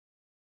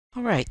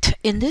All right,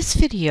 in this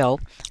video,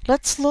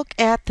 let's look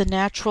at the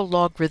natural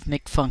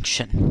logarithmic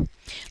function.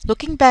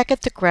 Looking back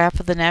at the graph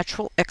of the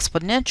natural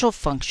exponential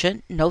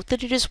function, note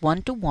that it is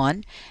 1 to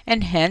 1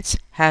 and hence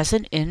has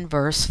an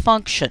inverse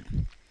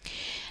function.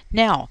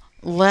 Now,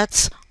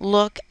 let's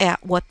look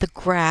at what the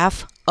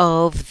graph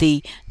of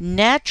the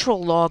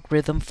natural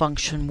logarithm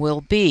function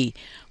will be.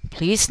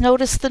 Please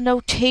notice the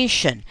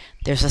notation.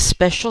 There's a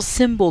special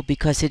symbol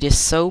because it is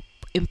so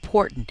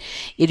important.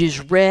 It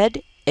is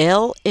read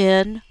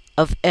ln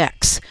of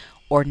x,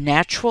 or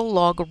natural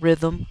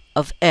logarithm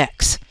of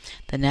x.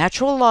 The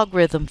natural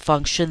logarithm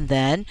function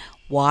then,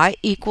 y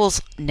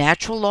equals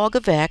natural log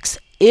of x,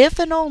 if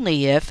and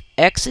only if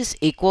x is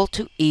equal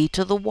to e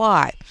to the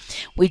y.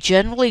 We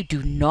generally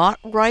do not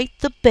write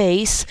the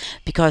base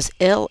because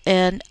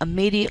ln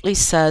immediately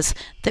says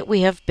that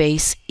we have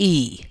base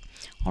e.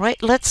 All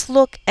right, let's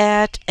look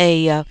at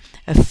a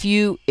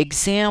few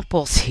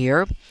examples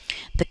here.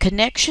 The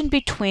connection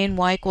between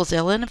y equals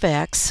ln of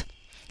x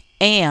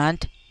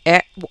and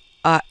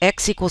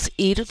x equals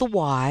e to the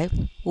y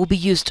will be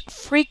used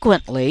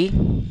frequently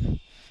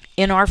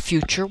in our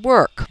future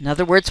work. In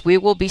other words, we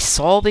will be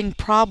solving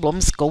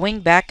problems going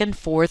back and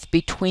forth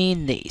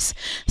between these.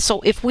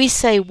 So if we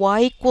say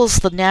y equals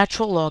the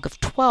natural log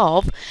of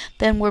 12,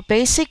 then we're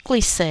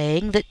basically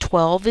saying that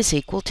 12 is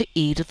equal to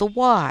e to the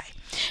y.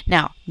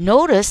 Now,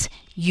 notice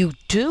you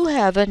do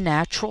have a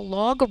natural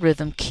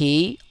logarithm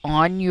key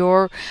on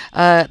your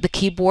the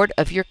keyboard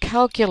of your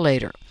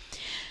calculator.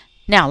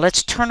 Now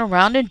let's turn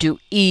around and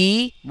do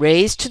e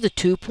raised to the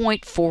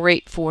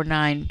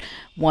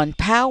 2.48491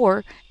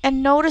 power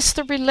and notice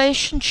the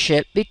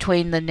relationship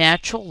between the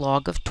natural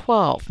log of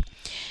 12.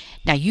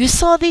 Now you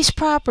saw these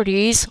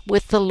properties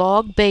with the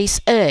log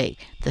base a.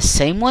 The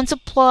same ones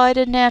apply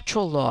to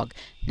natural log.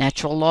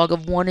 Natural log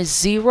of 1 is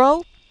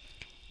 0.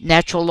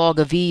 Natural log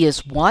of e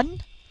is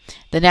 1.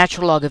 The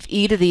natural log of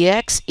e to the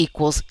x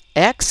equals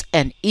x,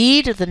 and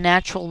e to the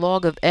natural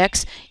log of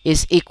x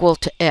is equal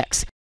to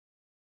x.